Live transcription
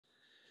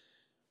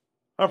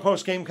Our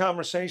post-game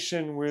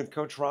conversation with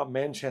Coach Rob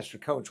Manchester.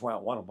 Coach, wow,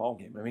 what a ball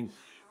game. I mean,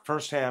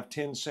 first half,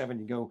 10-7,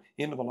 you go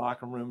into the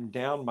locker room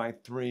down by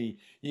 3.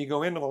 You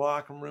go into the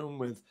locker room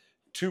with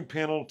 2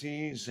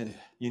 penalties, and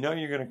you know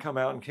you're going to come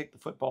out and kick the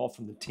football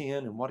from the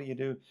 10, and what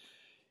do?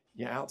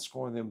 You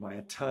outscore them by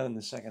a ton in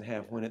the second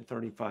half, win at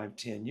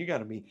 35-10. You got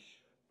to be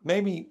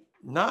maybe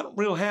not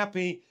real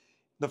happy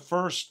the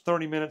first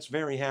 30 minutes,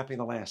 very happy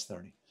the last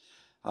 30.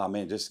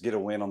 Man, just get a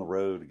win on the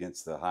road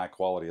against a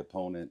high-quality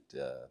opponent.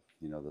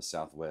 The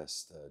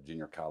Southwest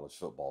junior college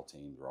football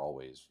teams are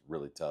always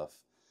really tough.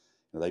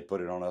 They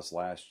put it on us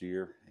last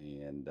year,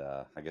 and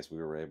I guess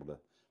we were able to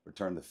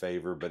return the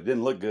favor, but it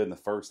didn't look good in the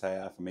first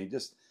half.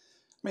 Just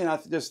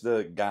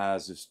the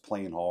guys just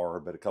playing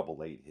hard, but a couple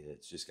late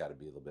hits. Just got to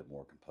be a little bit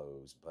more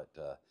composed.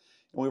 But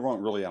we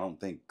weren't really, I don't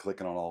think,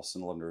 clicking on all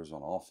cylinders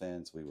on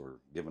offense. We were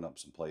giving up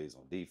some plays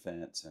on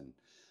defense,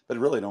 but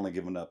really had only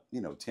given up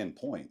 10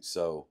 points.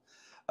 So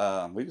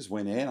we just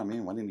went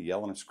in. Went into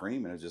yelling and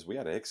screaming. It's just we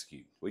got to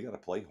execute. We got to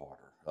play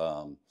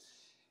harder.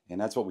 And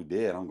that's what we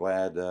did. I'm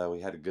glad we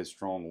had a good,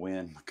 strong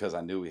win because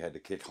I knew we had to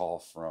kick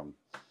off from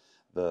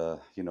the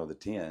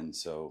 10.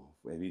 So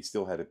he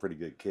still had a pretty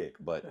good kick.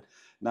 But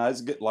no,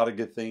 it's a lot of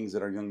good things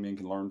that our young men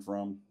can learn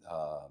from.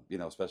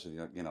 Especially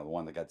the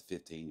one that got the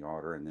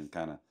 15-yarder, and then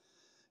kind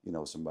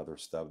of some other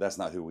stuff. That's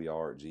not who we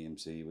are at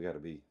GMC. We got to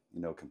be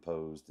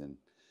composed and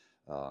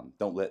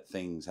don't let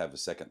things have a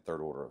second,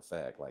 third order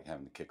effect, like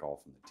having to kick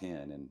off from the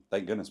 10. And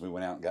thank goodness we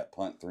went out and got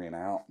punt 3 and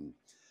out, and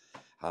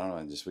I don't know,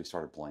 and we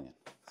started playing.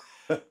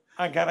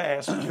 I got to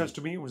ask, because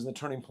to me it was the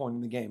turning point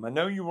in the game. I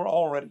know you were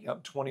already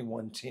up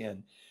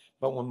 21-10,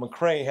 but when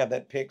McCray had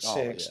that pick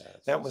six,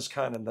 that was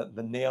kind of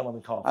the nail in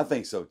the coffin. I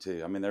think so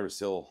too. There was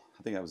still,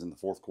 I think that was in the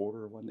fourth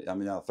quarter, wasn't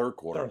it? Third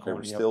quarter. There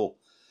was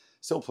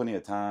still plenty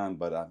of time,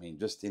 but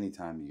just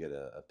anytime you get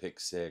a pick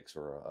six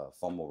or a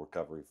fumble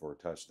recovery for a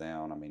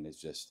touchdown, it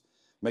just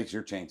makes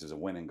your chances of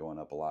winning going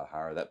up a lot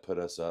higher. That put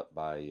us up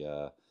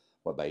by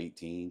by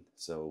 18.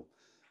 So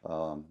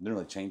didn't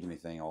really change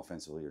anything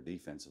offensively or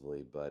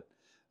defensively, but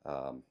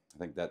I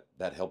think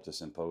that helped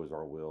us impose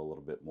our will a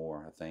little bit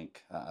more. I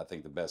think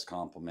the best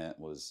compliment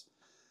was,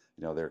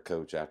 their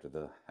coach after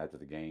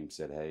the game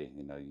said, "Hey,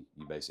 you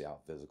basically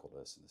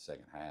out-physicaled us in the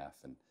second half,"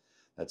 and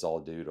that's all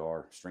due to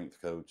our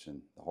strength coach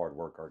and the hard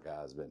work our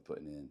guys have been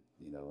putting in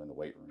the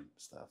weight room and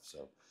stuff.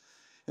 So,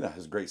 it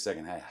was a great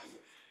second half.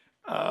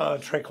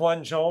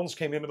 Traquan Jones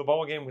came into the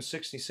ball game with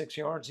 66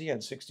 yards. He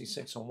had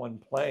 66 on one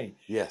play.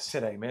 Yes.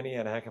 Today, man, he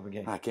had a heck of a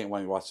game. I can't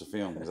wait to watch the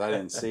film because I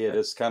didn't see it.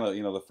 It's kind of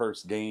the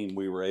first game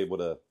we were able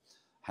to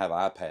have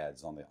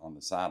iPads on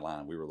the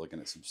sideline. We were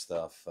looking at some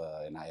stuff,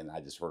 and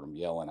I just heard them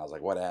yelling. I was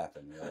like, "What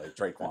happened?"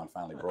 Traquan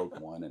finally broke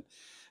one, and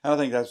I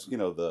think that's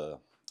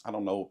I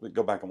don't know.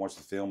 Go back and watch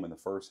the film in the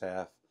first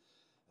half.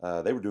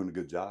 They were doing a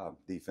good job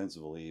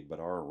defensively,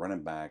 but our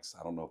running backs,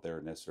 I don't know if they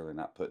were necessarily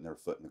not putting their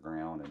foot in the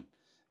ground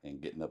and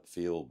getting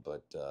upfield,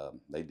 but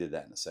they did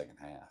that in the second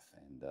half,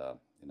 and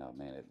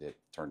it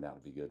turned out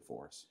to be good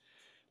for us.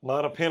 A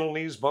lot of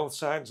penalties, both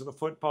sides of the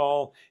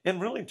football,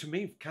 and really, to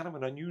me, kind of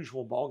an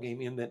unusual ball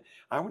game in that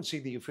I would see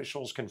the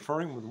officials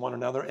conferring with one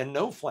another and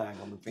no flag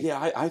on the field.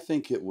 Yeah, I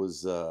think it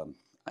was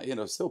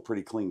still a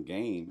pretty clean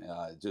game.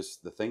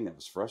 Just the thing that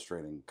was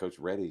frustrating, Coach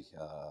Reddy,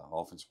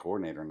 offensive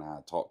coordinator, and I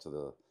talked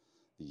to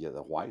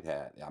the white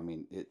hat.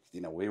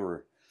 We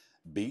were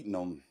beating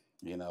them,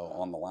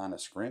 on the line of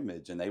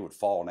scrimmage, and they would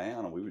fall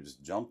down, and we would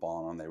just jump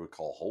on them. They would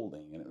call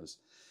holding, and it was,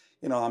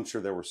 I'm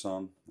sure there were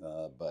some,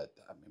 but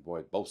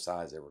boy, both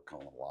sides, they were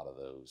calling a lot of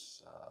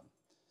those.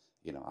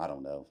 I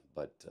don't know,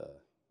 but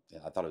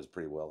I thought it was a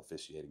pretty well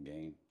officiated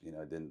game. They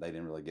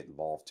didn't really get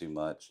involved too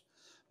much,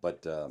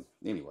 but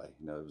anyway,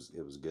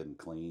 it was good and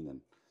clean,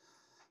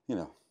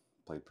 and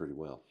played pretty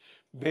well.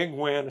 Big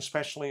win,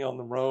 especially on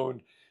the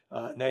road.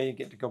 Now you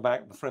get to go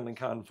back to the friendly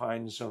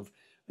confines of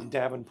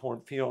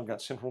Davenport Field.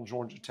 Got Central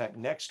Georgia Tech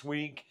next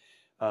week.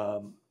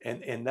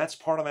 And that's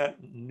part of that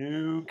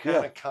new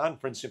kind of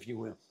conference, if you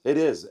will. It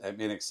is.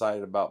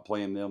 Excited about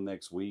playing them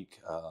next week.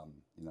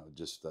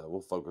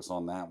 We'll focus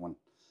on that one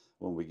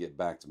when we get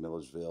back to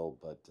Millersville.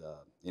 But,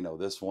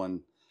 this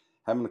one,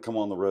 having to come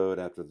on the road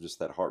after just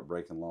that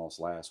heartbreaking loss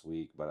last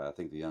week. But I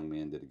think the young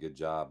men did a good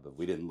job. But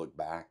we didn't look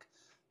back.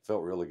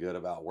 Felt really good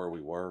about where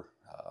we were,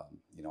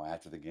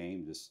 after the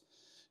game. Just,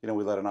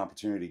 we let an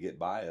opportunity get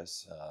by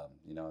us,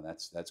 and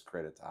that's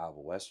credit to Iowa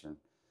Western.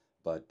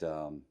 But,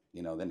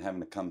 then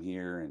having to come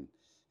here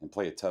and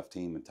play a tough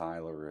team in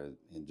Tyler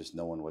and just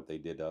knowing what they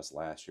did to us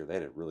last year, they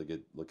had a really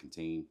good looking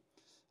team.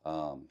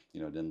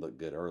 Didn't look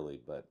good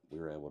early, but we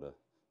were able to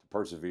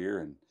persevere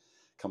and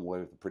come away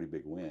with a pretty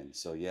big win.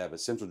 So, but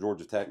Central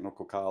Georgia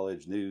Technical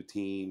College, new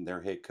team,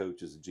 their head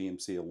coach is a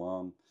GMC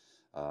alum.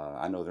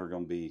 I know they're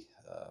going to be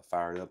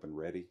fired up and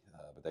ready,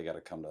 but they got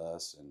to come to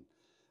us. And,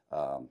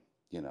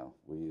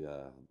 we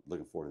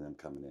looking forward to them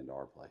coming into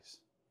our place.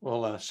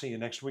 We'll see you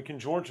next week in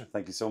Georgia.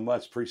 Thank you so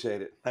much.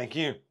 Appreciate it. Thank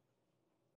you.